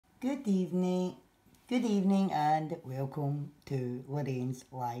Good evening, and welcome to Lorraine's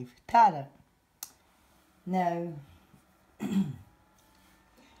Live Tarot. Now, I've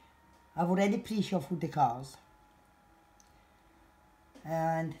already pre-shuffled the cards,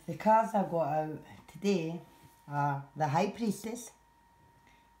 and the cards I got out today are the High Priestess,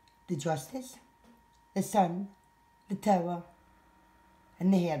 the Justice, the Sun, the Tower,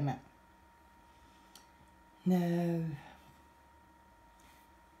 and the Hermit. Now,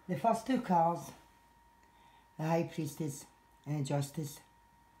 the first two cards, the High Priestess and the Justice.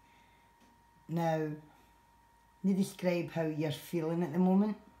 Now, they describe how you're feeling at the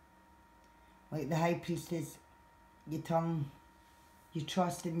moment. Like the High Priestess, you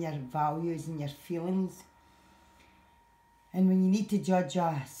trust in your values and your feelings. And when you need to judge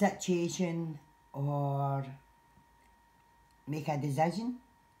a situation or make a decision,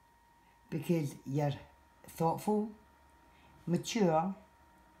 because you're thoughtful, mature,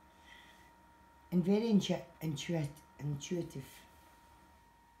 and very intuitive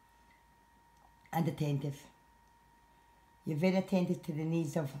and attentive. You're very attentive to the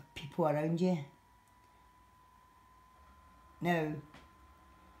needs of people around you. Now,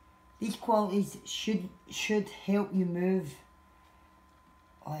 these qualities should help you move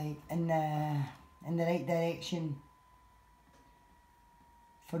like in the right direction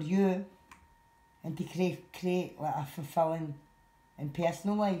for you, and to create like a fulfilling and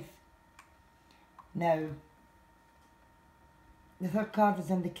personal life. Now, the third card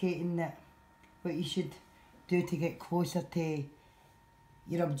is indicating that what you should do to get closer to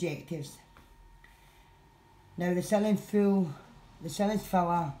your objectives. Now, the sun is full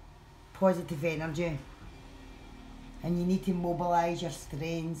of positive energy, and you need to mobilise your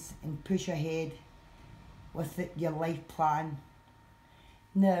strengths and push ahead with your life plan.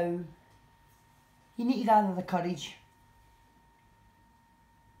 Now, you need to gather the courage,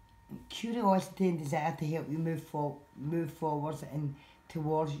 curiosity and desire to help you move forwards and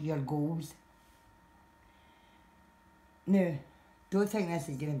towards your goals. Now, don't think this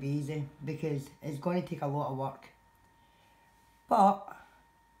is going to be easy, because it's going to take a lot of work. But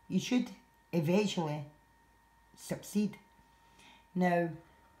you should eventually succeed. Now,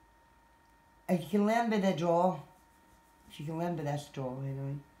 if you can learn by the draw, this draw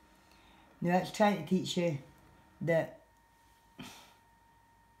anyway, now it's trying to teach you that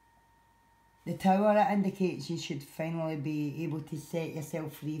the Tower, it indicates you should finally be able to set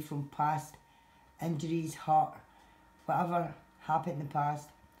yourself free from past injuries, hurt, whatever happened in the past.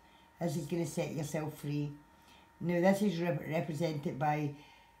 This is going to set yourself free. Now, this is represented by,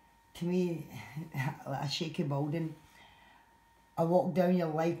 to me, like a shaky building. A walk down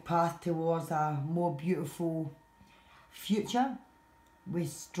your life path towards a more beautiful future with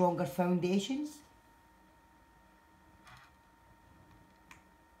stronger foundations.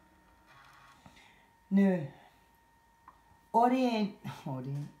 Now, orient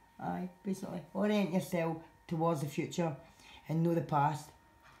yourself towards the future and know the past.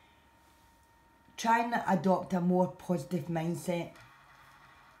 Try and adopt a more positive mindset.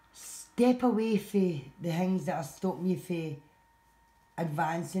 Step away from the things that are stopping you from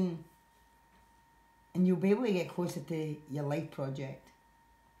advancing, and you'll be able to get closer to your life project.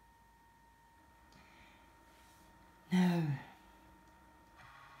 Now,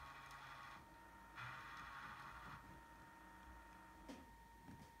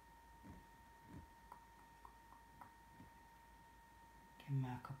 give me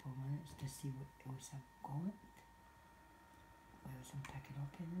a couple of minutes to see what else I've got. What else I'm picking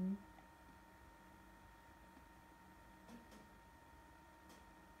up anyway.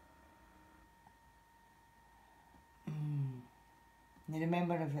 Now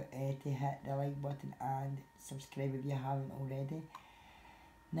remember to hit the like button and subscribe if you haven't already.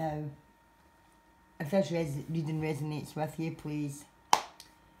 Now, if this reading resonates with you, please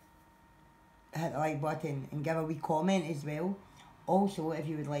hit the like button and give a wee comment as well. Also, if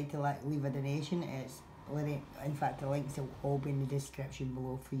you would like to leave a donation, in fact the links will all be in the description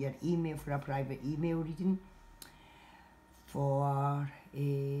below for your email, for a private email reading, for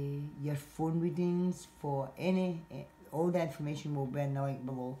your phone readings, for all the information will be in the link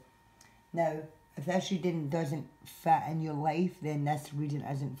below. Now, if this reading doesn't fit in your life, then this reading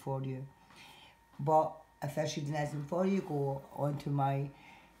isn't for you. But if this reading isn't for you, go onto my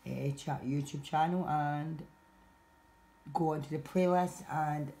YouTube channel and go onto the playlist,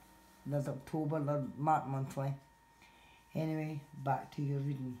 and there's October, there's March monthly. Anyway, back to your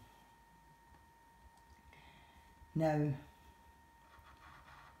reading. Now,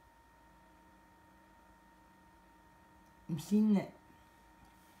 I'm seeing that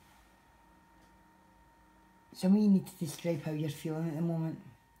some of you need to describe how you're feeling at the moment.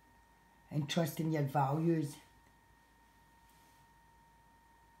 trusting your values.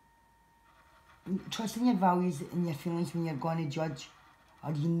 Trusting your values and your feelings when you're going to judge,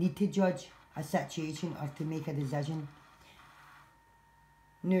 or you need to judge a situation or to make a decision.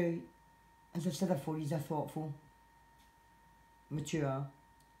 Now, as I've said before, you're thoughtful, mature.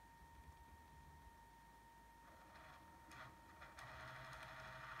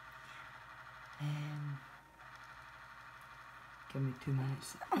 Give me 2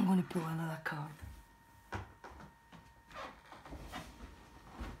 minutes. I'm going to pull another card.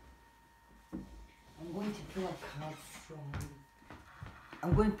 I'm going to pull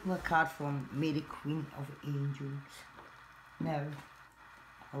a card from Mary Queen of Angels. Now,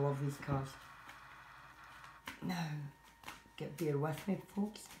 I love these cards. Now, bear with me,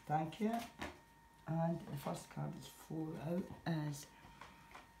 folks. Thank you. And the first card is 4 out as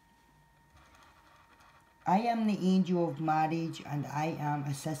I am the angel of marriage and I am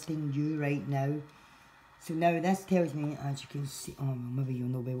assisting you right now. So now this tells me, as you can see, oh maybe you'll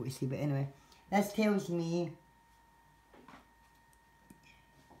not be able to see, but anyway, this tells me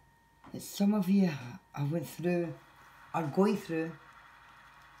that some of you are going through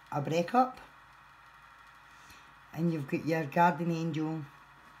a breakup, and you've got your guardian angel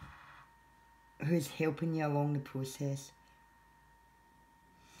who's helping you along the process.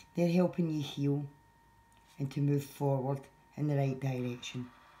 They're helping you heal and to move forward in the right direction.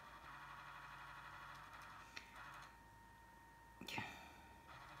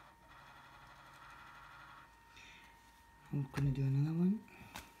 I'm going to do another one.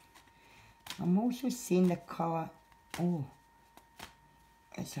 I'm also seeing the colour, I'm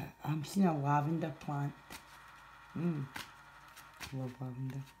seeing a lavender plant. Love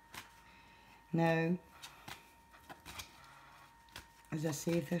lavender. Now, as I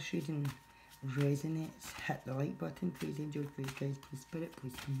say, if this reading resonates, hit the like button, please angels, please guys, please spirit,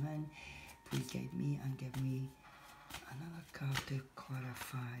 please come in, please guide me and give me another card to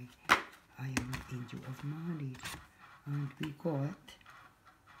clarify. I am the angel of marriage, and we got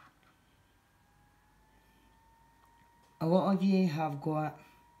a lot of you have got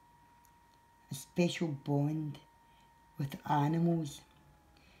a special bond with animals,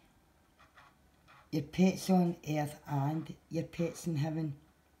 your pets on earth and your pets in heaven.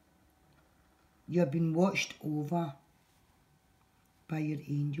 You're being watched over by your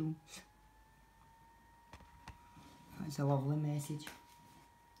angels. That's a lovely message.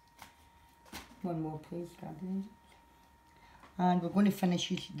 One more please, guardian angels. And we're going to finish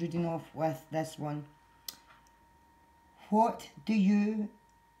this reading off with this one. What do you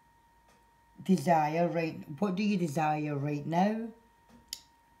desire right now?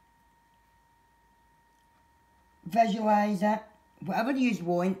 Visualize it. Whatever you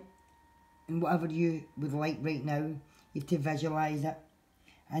want and whatever you would like right now, you have to visualize it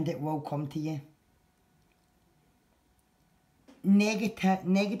and it will come to you.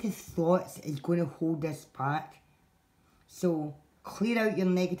 Negative thoughts is going to hold us back. So clear out your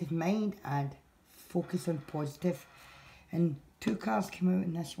negative mind and focus on positive. And 2 cards came out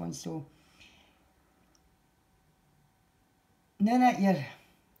in this one, so now that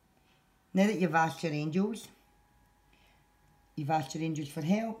you've asked your angels, for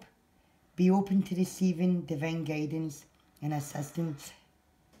help, be open to receiving divine guidance and assistance,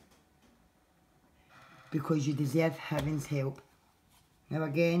 because you deserve heaven's help. Now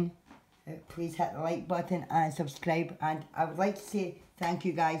again, please hit the like button and subscribe, and I would like to say thank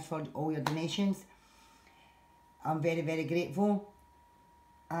you guys for all your donations. I'm very, very grateful,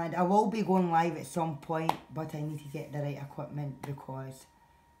 and I will be going live at some point, but I need to get the right equipment because,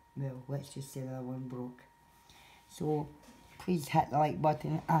 well, let's just say the other one broke. So please hit the like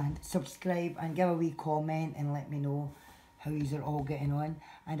button and subscribe and give a wee comment and let me know how you're all getting on,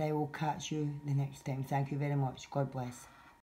 and I will catch you the next time. Thank you very much. God bless.